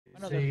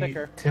Another see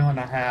thicker.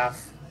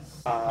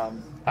 2.5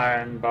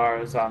 iron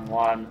bars on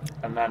one,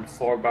 and then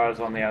 4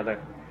 bars on the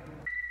other.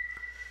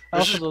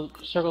 Also, the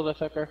circle the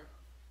thicker.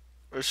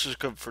 This is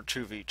good for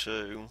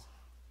 2v2.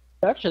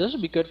 Actually, this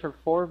would be good for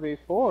 4v4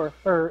 or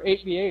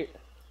 8v8.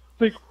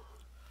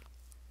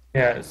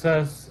 Yeah, it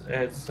says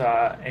it's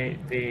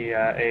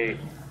 8v8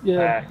 Yeah.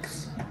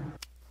 max.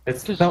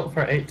 It's built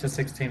for 8 to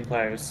 16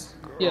 players.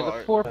 Yeah, the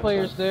Right. 4 That's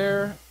players right.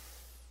 there.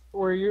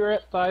 Where you're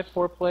at 5,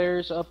 4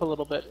 players up a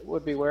little bit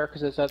would be where,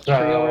 because it's that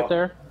trio right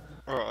there.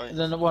 Right. And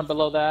then the one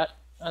below that,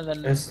 and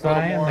then Is a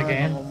little Thy in more, the and then a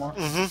game? little more.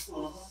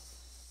 Mm-hmm.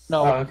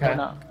 No, Oh, okay. we're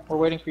not. We're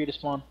waiting for you to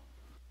spawn.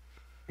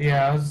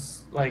 Yeah, I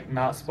was like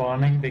not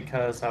spawning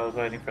because I was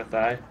waiting for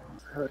Thy.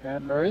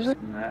 And where is it?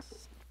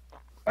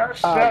 Oh,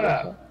 shut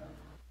up!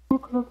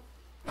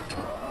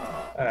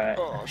 Alright.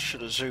 Oh, I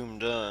should have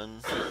zoomed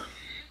in.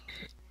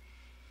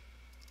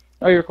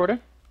 Are you recording?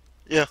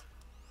 Yeah.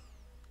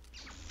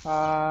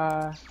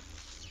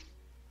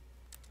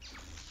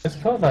 It's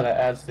cool that it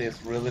adds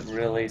these really,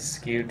 really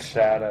skewed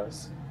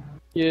shadows.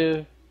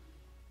 Yeah.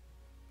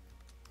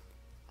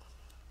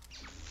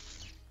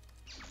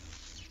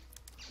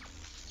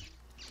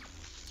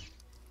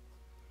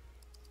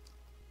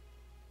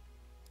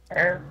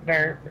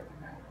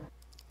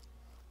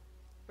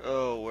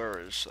 Oh, where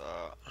is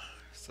that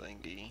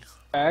thingy?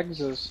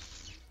 Bags is.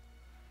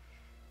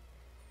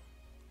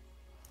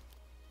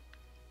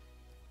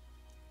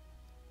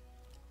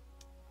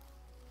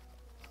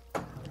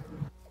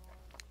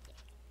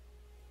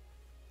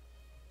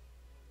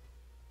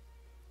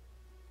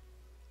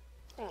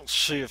 Let's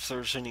see if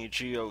there's any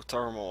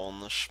geothermal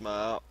on this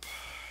map.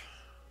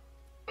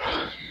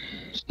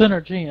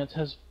 Synergiance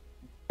has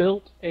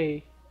built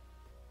a.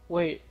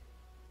 Wait,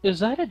 is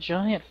that a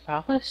giant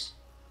phallus?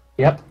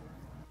 Yep.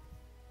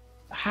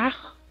 How?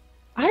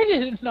 I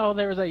didn't know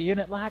there was a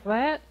unit like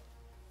that.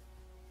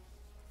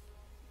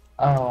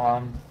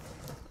 Oh,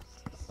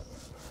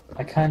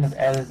 I kind of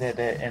edited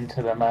it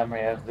into the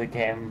memory of the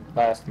game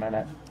last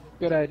minute.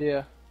 Good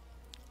idea.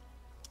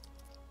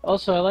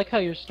 Also, I like how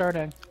you're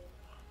starting.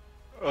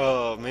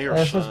 Me or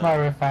This is Sen? my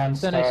refined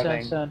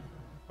starting. Sen.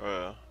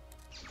 Yeah.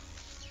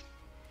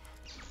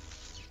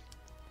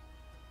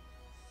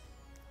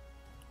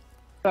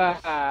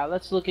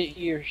 Let's look at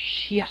your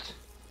shit.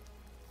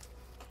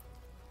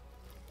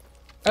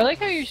 I like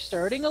how you're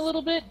starting a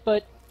little bit,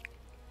 but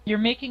you're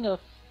making a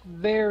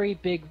very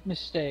big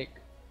mistake.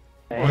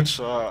 What's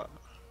that?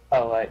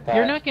 Oh, like that.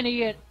 You're not going to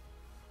get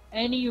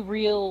any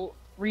real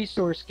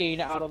resource gain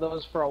out of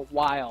those for a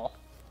while.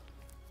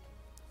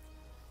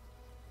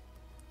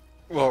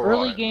 Well,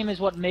 Early right. game is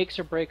what makes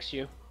or breaks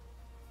you.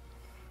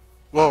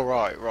 Well,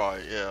 right,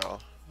 yeah.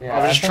 Yeah,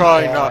 I was think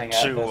trying failing not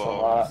at to, this a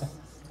lot.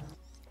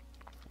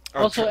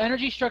 Also,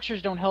 energy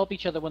structures don't help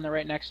each other when they're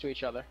right next to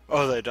each other.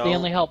 Oh, they don't? They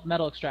only help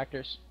metal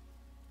extractors.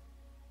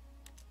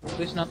 At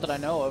least not that I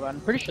know of.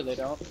 I'm pretty sure they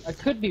don't. I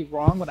could be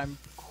wrong, but I'm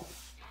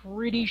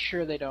pretty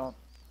sure they don't.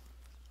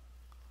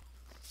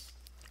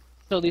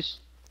 So these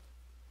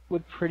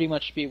would pretty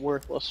much be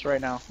worthless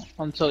right now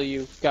until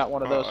you got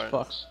one of those Alright.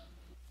 fucks.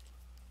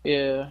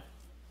 Yeah.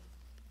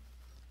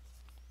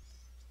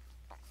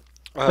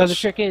 But the That's-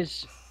 trick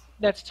is,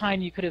 that's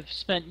time you could have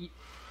spent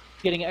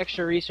getting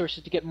extra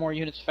resources to get more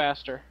units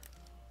faster.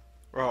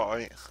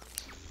 Right.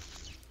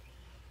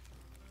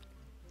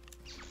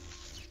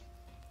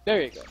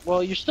 There you go.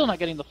 Well, you're still not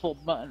getting the full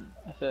button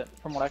with it,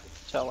 from what I can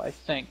tell, I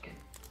think.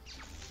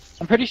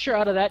 I'm pretty sure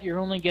out of that, you're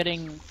only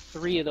getting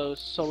 3 of those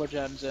solar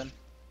gems in.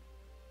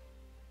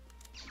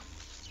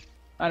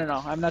 I don't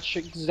know. I'm not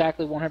sure,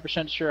 exactly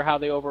 100% sure how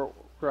the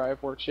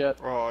overdrive works yet.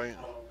 Right.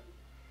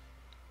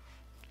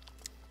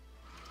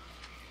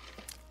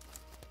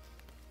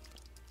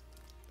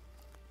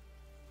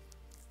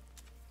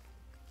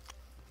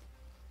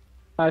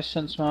 Hi,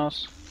 Sense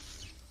Mouse.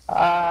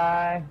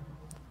 Wait.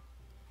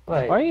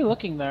 Why are you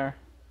looking there?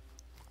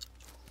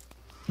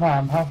 No,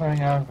 I'm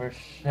hovering over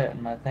shit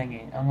in my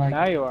thingy. I'm like,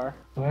 Now you are.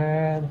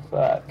 where the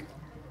fuck?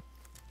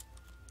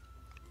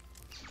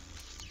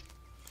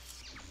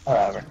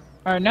 Whatever.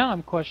 Alright, now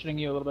I'm questioning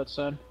you a little bit,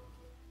 son.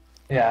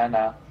 Yeah, I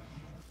know.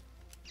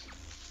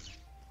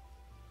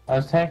 I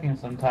was taking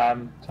some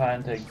time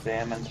trying to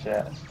examine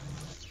shit.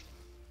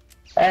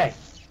 Hey!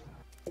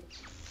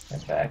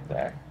 Get back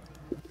there.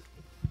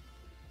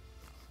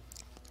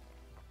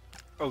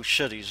 Oh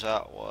shit, he's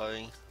that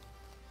way.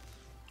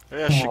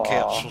 Maybe I should Aw.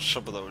 cancel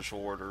some of those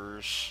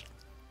orders.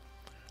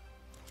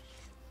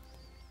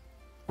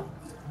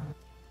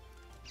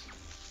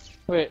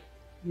 Wait,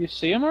 you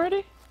see him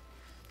already?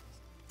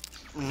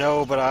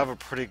 No, but I have a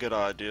pretty good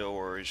idea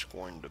where he's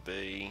going to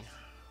be.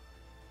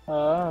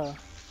 Ah.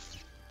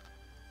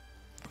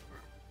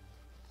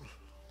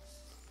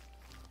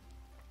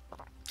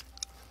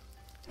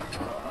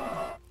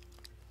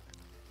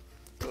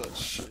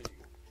 Let's see.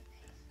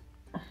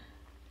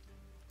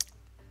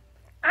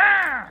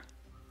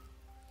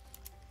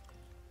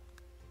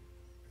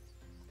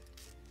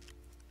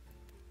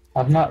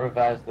 I've not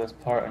revised this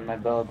part in my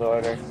build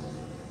order.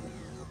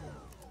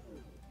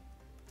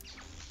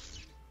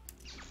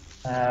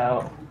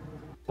 Oh.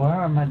 Where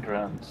are my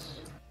drones?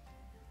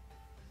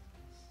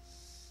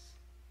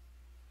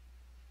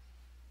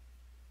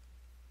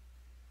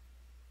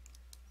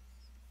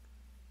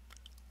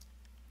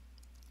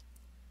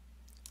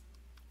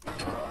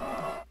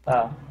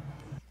 Oh.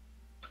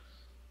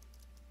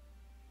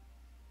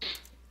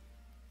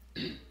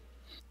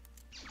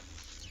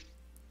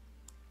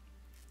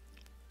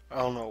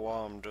 I don't know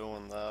why I'm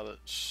doing that.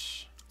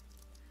 It's...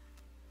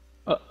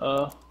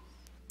 Uh-oh.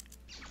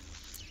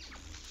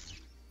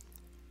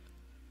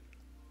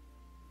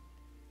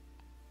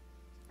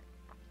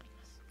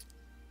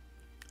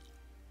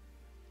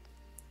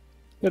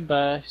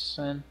 Goodbye,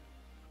 Sin.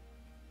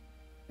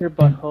 Your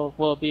butthole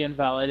will be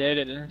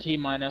invalidated in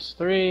T-minus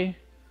 3,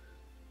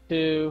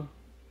 2,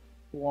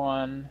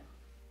 1.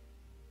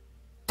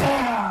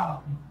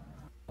 All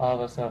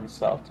of a sudden,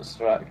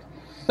 self-destruct.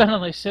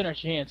 Suddenly,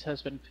 Synergiance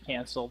has been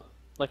cancelled,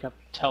 like a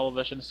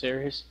television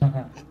series.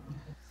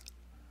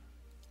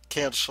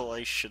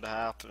 Cancellation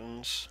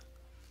happens.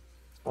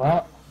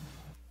 Well,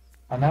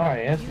 I know where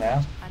he is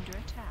now. Under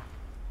attack.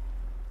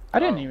 I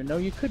didn't even know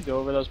you could go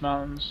over those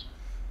mountains.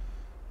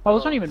 Oh,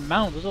 those aren't even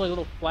mountains, those are like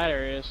little flat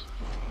areas.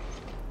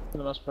 For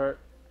the most part.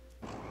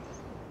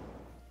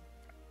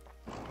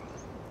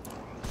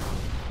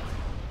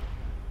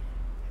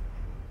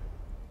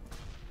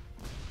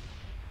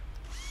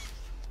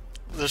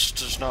 This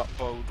does not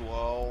bode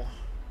well.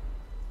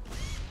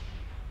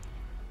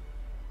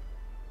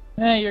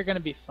 Eh, you're gonna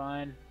be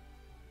fine.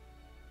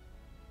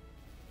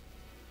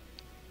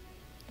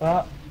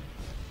 Well,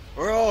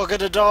 We're all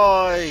gonna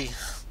die!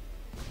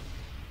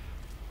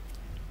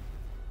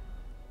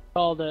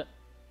 Called it.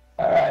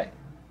 alright.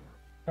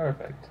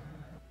 Perfect.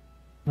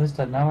 At least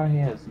I know where he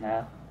is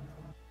now.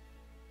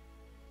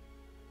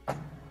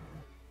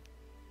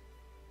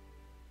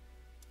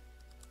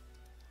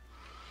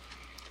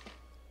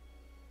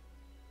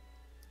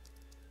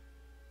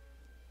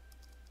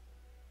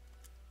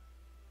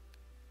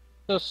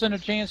 So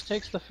Synergiance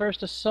takes the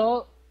first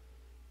assault,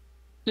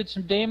 did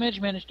some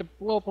damage, managed to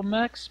blow up a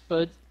mechs,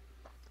 but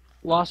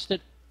lost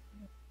it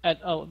at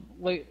a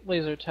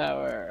laser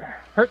tower.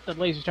 Hurt the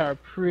laser tower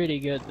pretty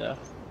good though.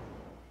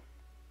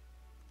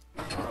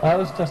 That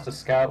was just a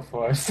scout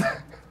force.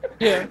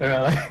 Yeah.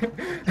 Really.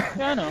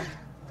 Yeah, I know.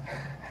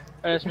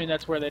 I just mean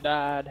that's where they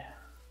died.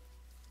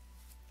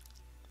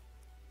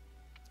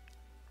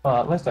 Well,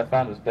 at least I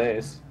found his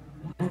base.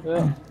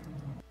 Yeah.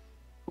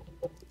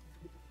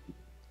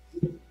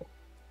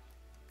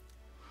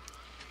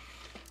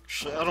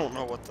 Actually, I don't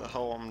know what the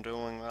hell I'm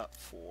doing that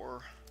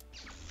for.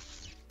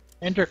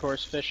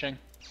 Intercourse fishing.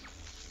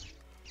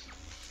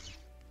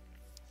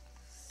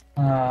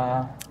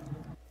 Come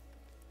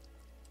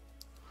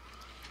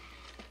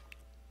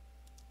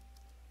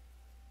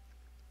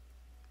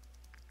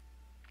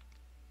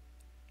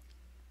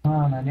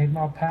on, I need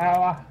more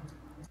power.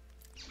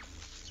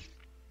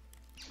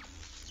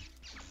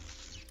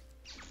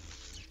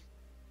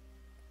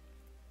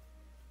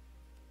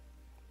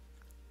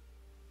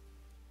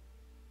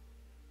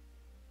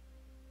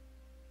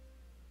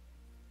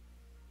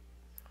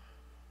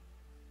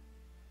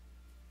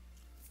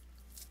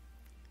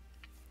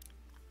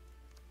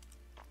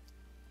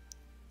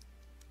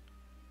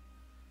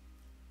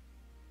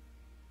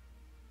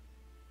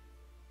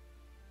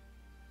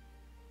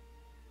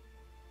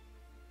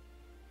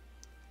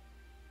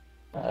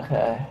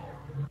 Okay.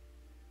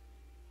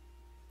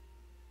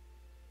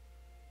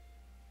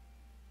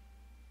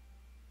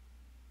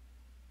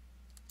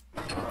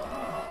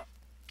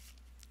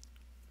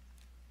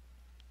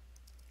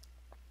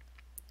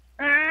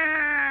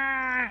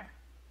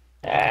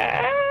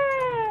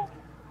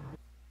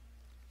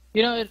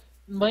 You know, it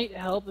might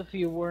help if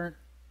you weren't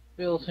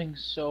building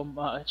so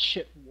much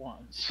at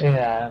once.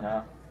 Yeah, I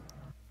know.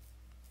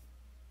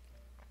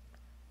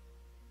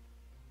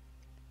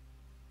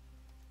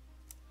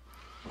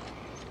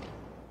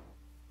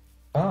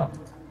 Oh,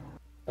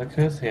 look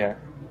who's here.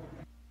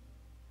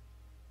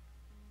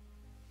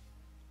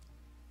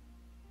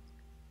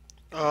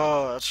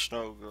 Oh, that's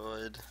no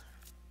good.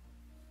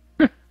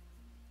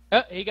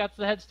 Oh, he got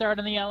the head start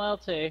on the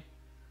LLT.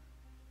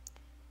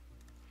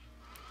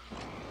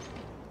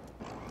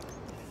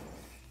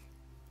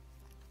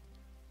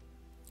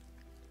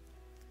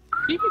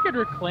 See if you could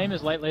reclaim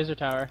his light laser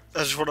tower.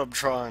 That's what I'm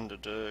trying to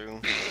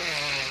do.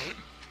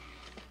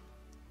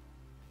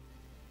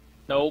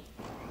 Nope.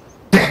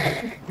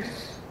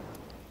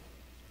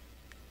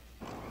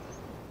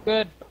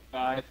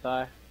 Goodbye,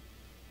 Thy.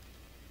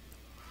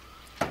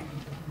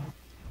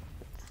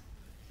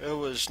 It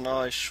was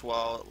nice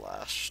while it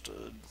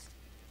lasted.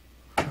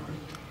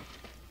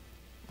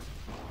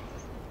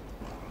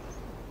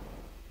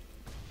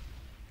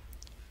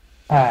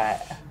 Alright.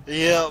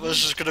 Yeah,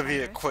 this is gonna be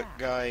a quick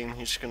game.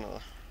 He's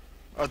gonna...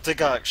 I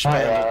think I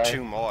expanded Alright.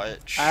 too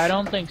much. I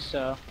don't think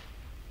so.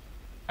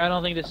 I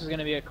don't think this is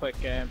gonna be a quick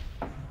game.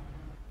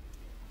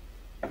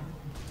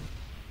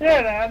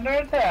 You're under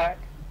attack.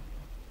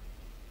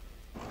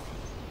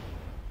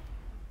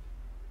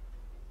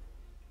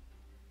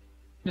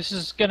 This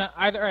is gonna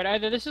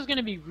either this is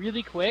gonna be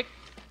really quick,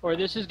 or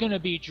this is gonna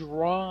be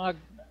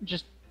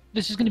just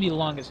This is gonna be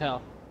long as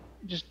hell.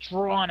 Just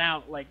drawn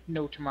out like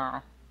no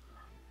tomorrow.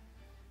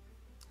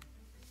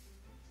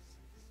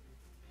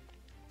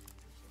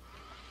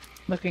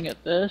 Looking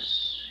at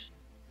this.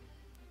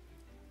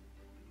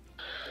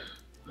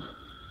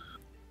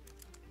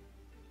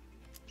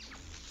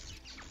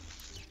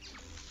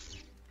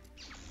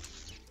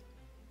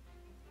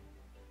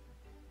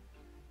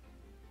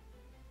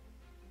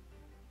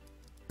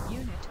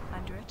 Unit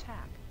under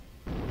attack.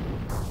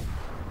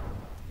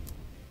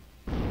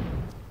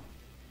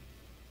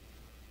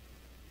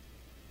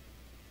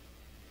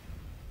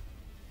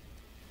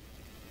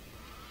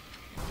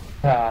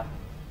 Ah.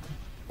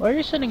 Why are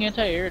you sending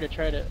anti-air to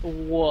try to...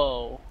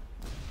 Whoa.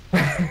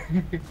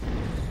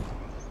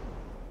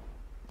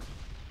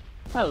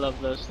 I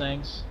love those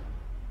things.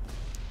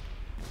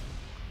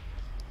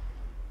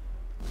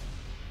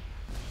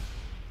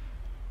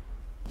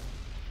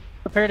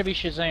 Prepare to be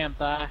Shazam,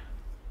 Thigh.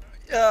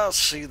 Yeah, I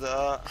see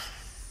that.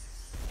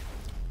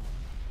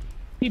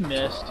 He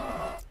missed.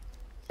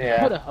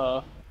 Yeah. What a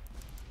hoe.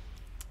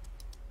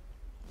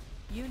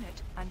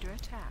 Unit under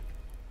attack.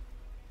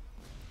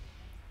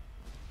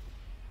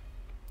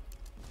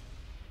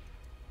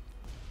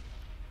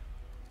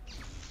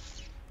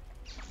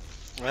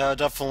 Yeah, I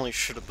definitely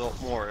should have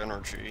built more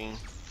energy.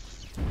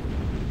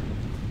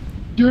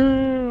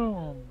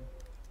 Damn!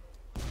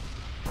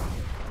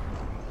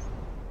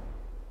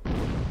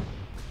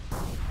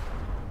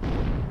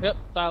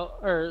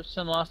 Yep,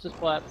 Sin lost his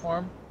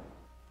platform.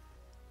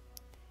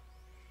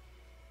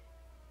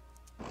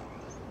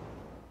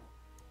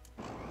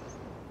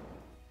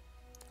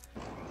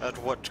 At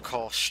what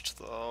cost,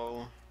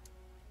 though?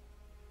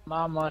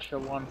 Not much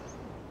of one.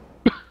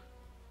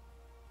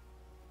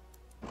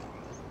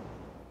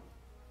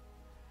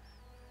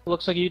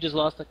 Looks like you just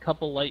lost a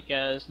couple light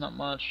guys, not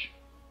much.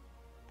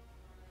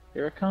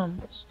 Here it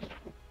comes.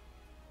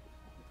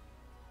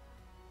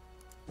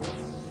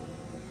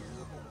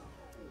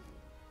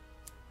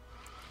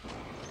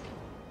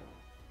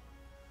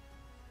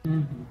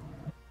 Mm-hmm.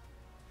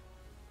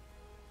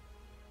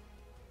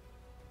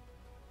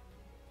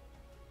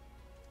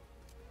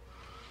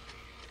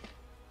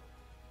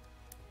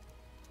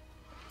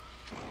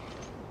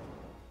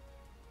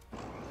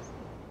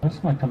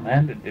 What's my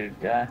commander dude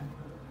guy?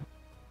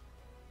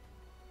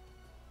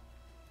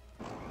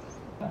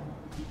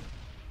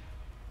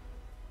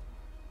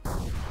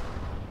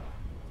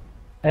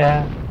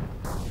 Yeah.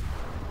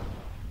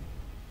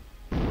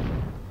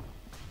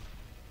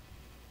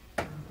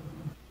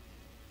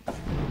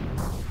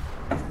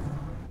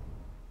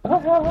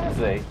 What the hell is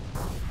he?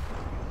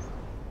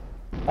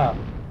 Oh,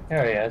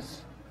 here he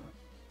is.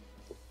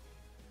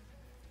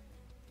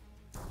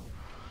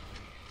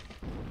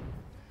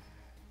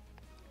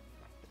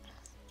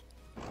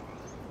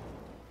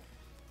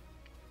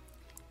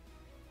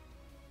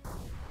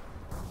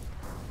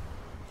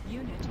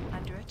 Unit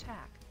under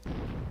attack.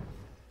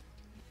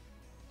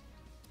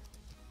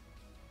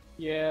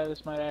 Yeah,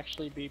 this might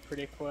actually be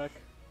pretty quick.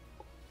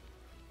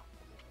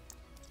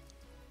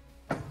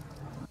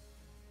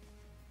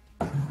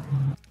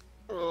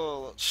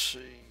 Oh, let's see.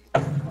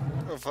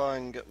 If I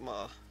can get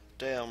my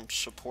damn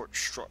support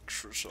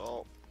structures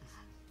up.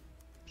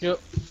 Yep.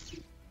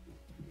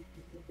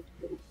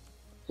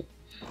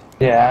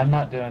 Yeah, I'm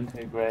not doing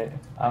too great.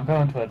 I'm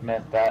going to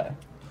admit that.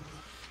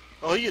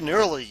 Oh, you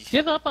nearly.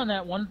 Give up on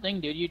that one thing,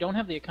 dude. You don't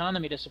have the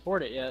economy to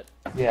support it yet.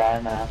 Yeah,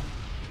 I know.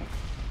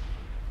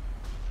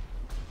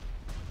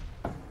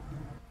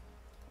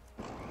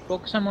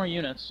 Focus on more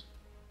units.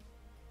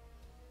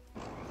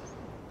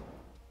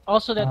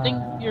 Also, that thing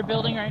you're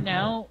building right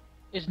now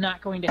is not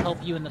going to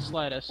help you in the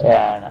slightest.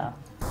 Yeah, I know.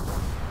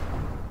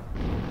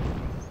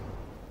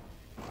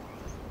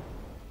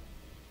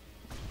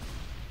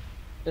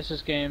 This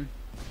is game,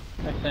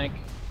 I think.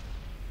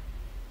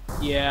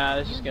 Yeah,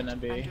 this is Unit gonna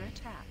be. under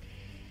attack.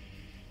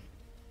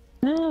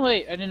 Oh,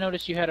 wait, I didn't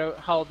notice you had a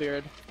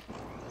halberd.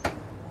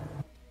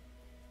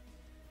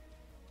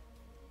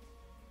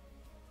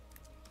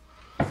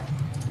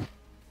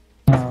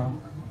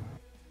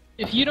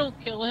 If you don't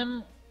kill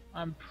him,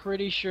 I'm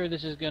pretty sure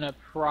this is gonna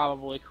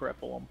probably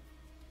cripple him.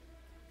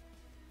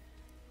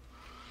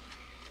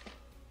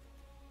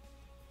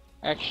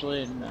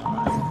 Actually, no,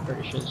 I'm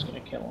pretty sure it's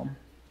gonna kill him.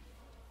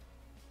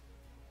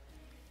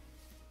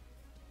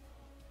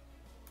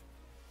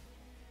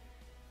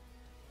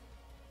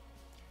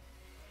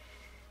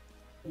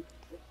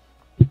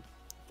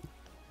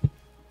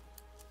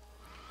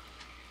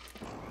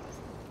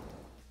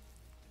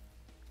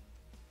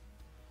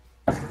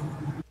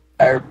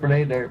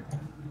 Airplane, derp.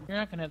 You're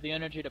not gonna have the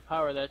energy to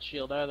power that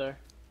shield either.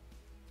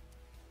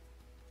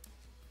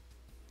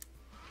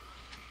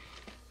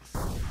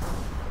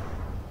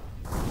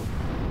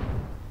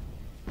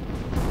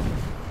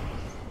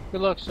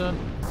 Good luck, son.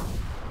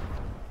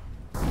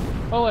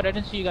 Oh, wait, I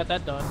didn't see you got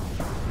that done.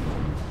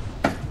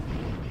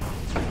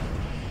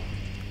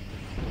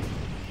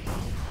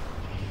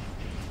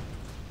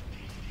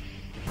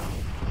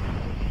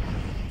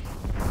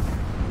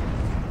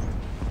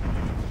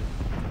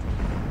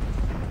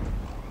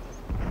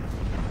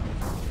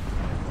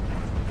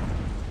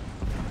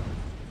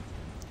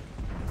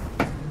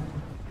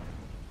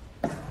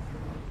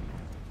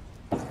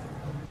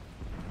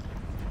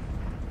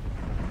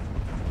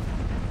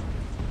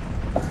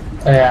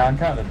 Yeah, I'm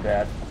kind of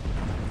dead.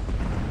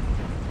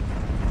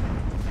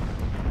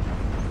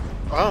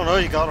 I don't know,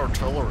 you got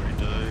artillery,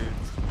 dude.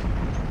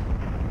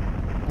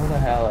 Where the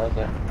hell is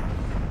it?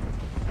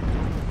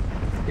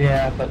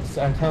 Yeah, but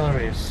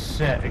artillery is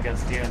shit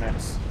against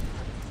units.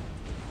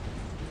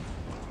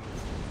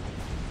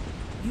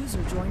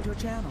 User joined your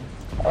channel.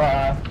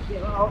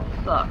 You all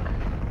suck.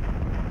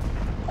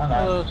 I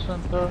Hello, know.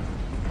 Santa.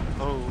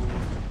 Oh.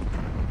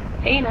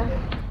 Tina.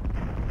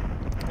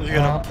 You're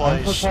gonna I'm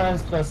play.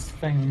 surprised this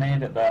thing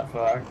made it that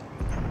far.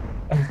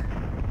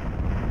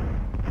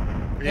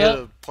 You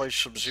gonna play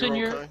Sub-Zero,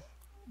 Senior- okay?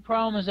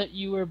 Problem is that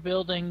you were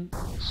building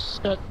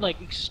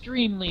like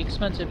extremely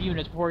expensive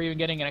units before even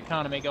getting an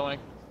economy going.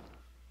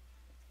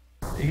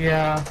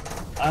 Yeah,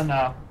 I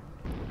know.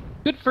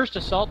 Good first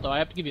assault, though. I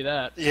have to give you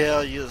that.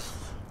 Yeah, you.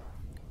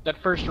 That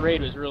first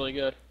raid was really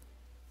good.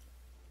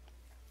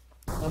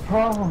 The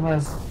problem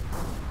is,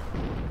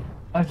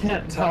 I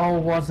can't tell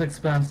what's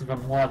expensive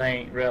and what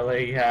ain't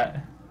really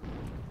yet.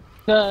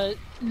 The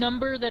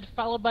number that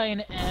followed by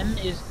an M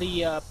is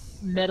the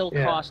metal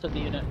Yeah. cost of the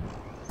unit.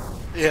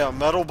 Yeah,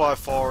 metal by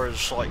far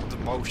is like the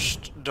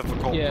most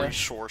difficult Yeah.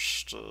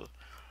 resource to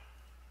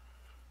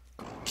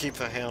keep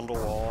a handle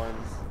on.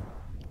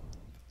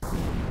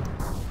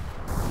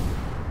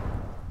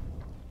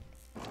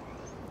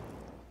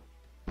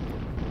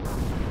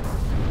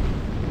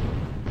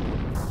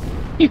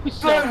 You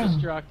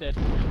self-destructed.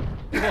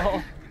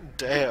 Well,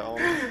 Damn.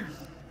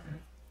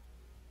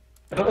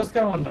 It was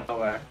going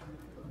nowhere.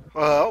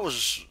 That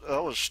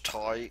was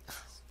tight.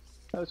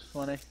 that was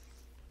funny.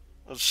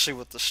 Let's see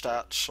what the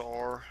stats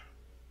are.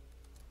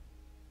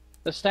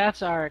 The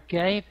stats are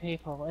gay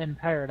people in Big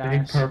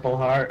paradise. purple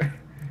heart.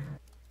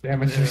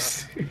 Damage Yeah.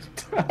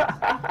 received.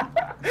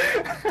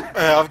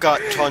 Yeah, I've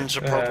got tons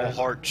of purple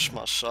hearts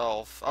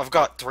myself. I've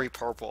got 3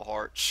 purple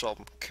hearts,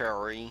 some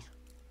carry.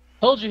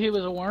 Told you he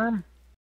was a worm.